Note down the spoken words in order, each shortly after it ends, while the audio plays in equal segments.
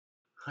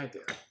Hi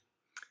there.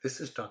 This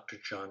is Dr.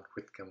 John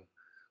Whitcomb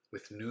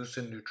with News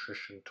and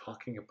Nutrition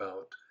talking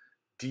about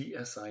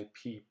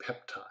DSIP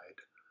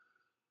peptide.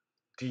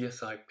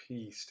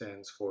 DSIP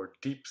stands for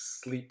Deep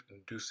Sleep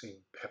Inducing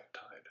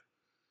Peptide.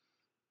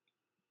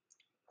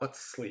 What's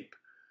sleep?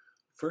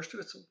 First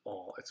of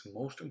all, it's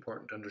most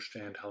important to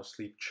understand how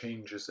sleep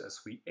changes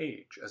as we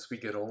age. As we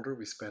get older,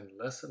 we spend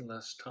less and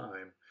less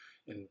time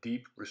in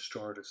deep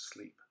restorative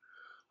sleep.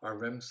 Our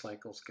REM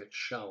cycles get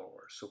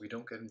shallower, so we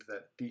don't get into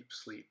that deep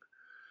sleep.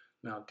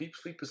 Now, deep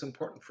sleep is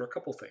important for a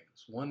couple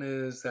things. One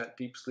is that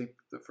deep sleep,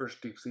 the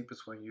first deep sleep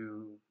is when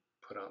you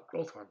put out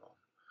growth hormone.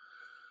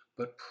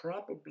 But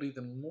probably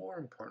the more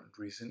important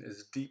reason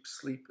is deep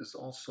sleep is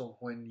also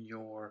when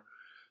your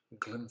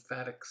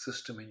glymphatic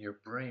system in your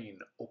brain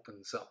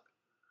opens up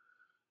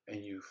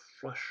and you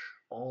flush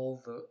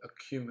all the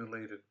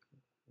accumulated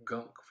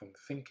gunk from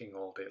thinking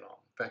all day long.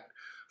 In fact,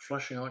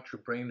 flushing out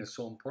your brain is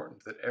so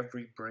important that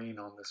every brain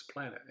on this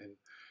planet and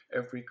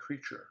every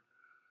creature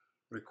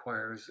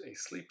requires a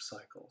sleep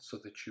cycle so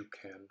that you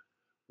can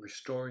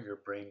restore your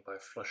brain by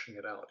flushing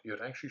it out. It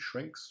actually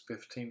shrinks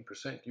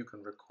 15%. You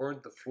can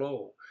record the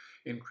flow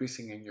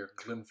increasing in your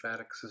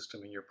glymphatic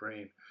system in your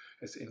brain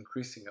as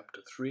increasing up to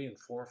 3- and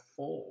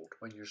 4-fold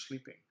when you're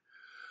sleeping.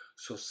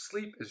 So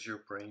sleep is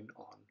your brain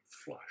on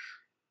flush.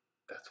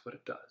 That's what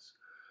it does.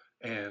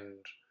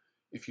 And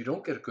if you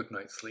don't get a good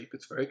night's sleep,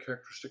 it's very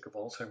characteristic of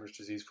Alzheimer's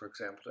disease, for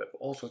example, to have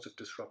all sorts of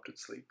disrupted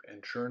sleep.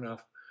 And sure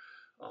enough,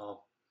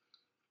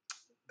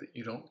 that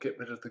you don't get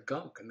rid of the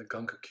gunk, and the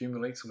gunk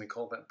accumulates, and we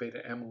call that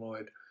beta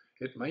amyloid.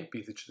 It might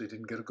be that they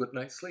didn't get a good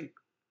night's sleep.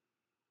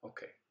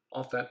 Okay,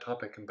 off that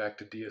topic and back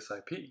to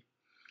DSIP.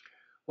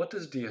 What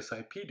does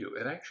DSIP do?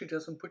 It actually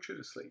doesn't put you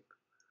to sleep.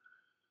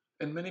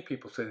 And many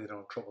people say they don't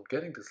have trouble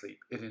getting to sleep.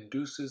 It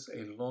induces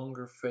a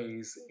longer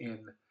phase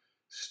in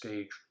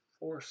stage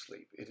 4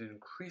 sleep. It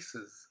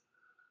increases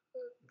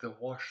the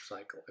wash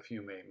cycle, if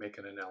you may make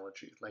an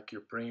analogy, like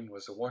your brain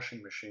was a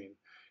washing machine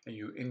and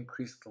you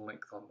increase the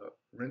length on the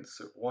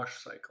rinse or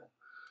wash cycle.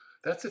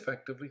 That's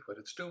effectively what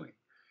it's doing.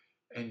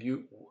 And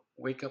you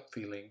wake up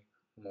feeling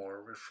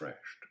more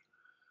refreshed.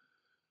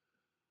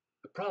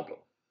 The problem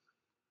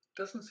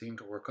doesn't seem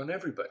to work on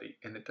everybody,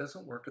 and it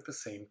doesn't work at the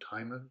same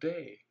time of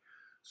day.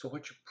 So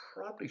what you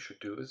probably should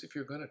do is, if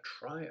you're going to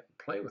try it and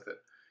play with it,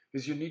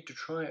 is you need to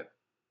try it.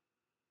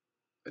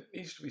 It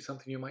needs to be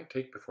something you might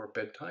take before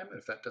bedtime, and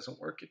if that doesn't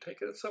work, you take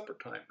it at supper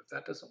time. If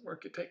that doesn't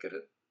work, you take it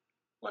at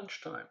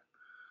lunchtime.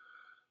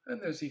 And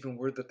there's even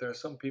word that there are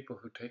some people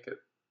who take it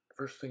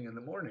first thing in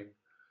the morning,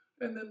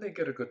 and then they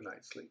get a good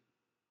night's sleep.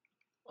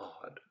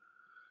 Odd.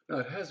 Now,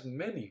 it has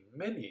many,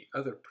 many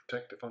other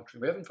protective functions.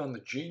 We haven't found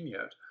the gene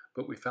yet,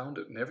 but we found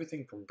it in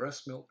everything from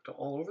breast milk to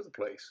all over the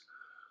place.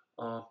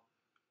 And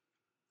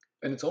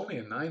it's only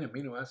a 9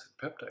 amino acid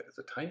peptide. It's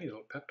a tiny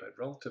little peptide,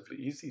 relatively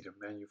easy to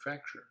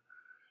manufacture.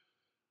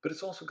 But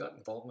it's also got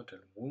involvement in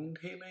wound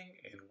healing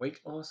and weight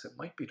loss. It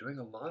might be doing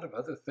a lot of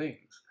other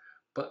things,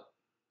 but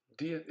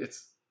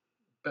it's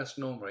best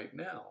known right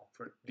now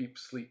for deep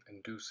sleep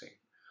inducing.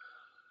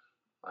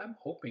 I'm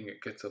hoping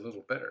it gets a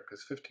little better,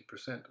 because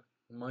 50%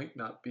 might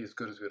not be as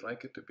good as we'd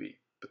like it to be,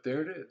 but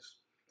there it is.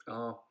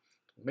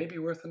 Maybe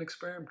worth an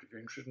experiment if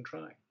you're interested in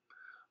trying.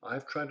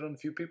 I've tried it on a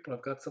few people.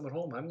 I've got some at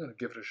home. I'm going to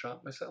give it a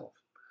shot myself.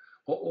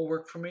 What will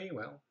work for me?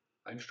 Well,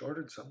 I just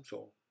ordered some,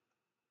 so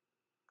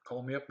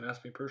call me up and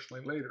ask me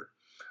personally later.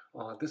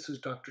 This is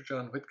Dr.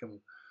 John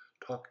Whitcomb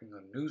talking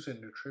on News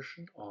and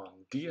Nutrition on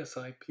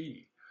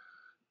DSIP,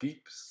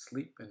 Deep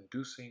Sleep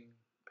Inducing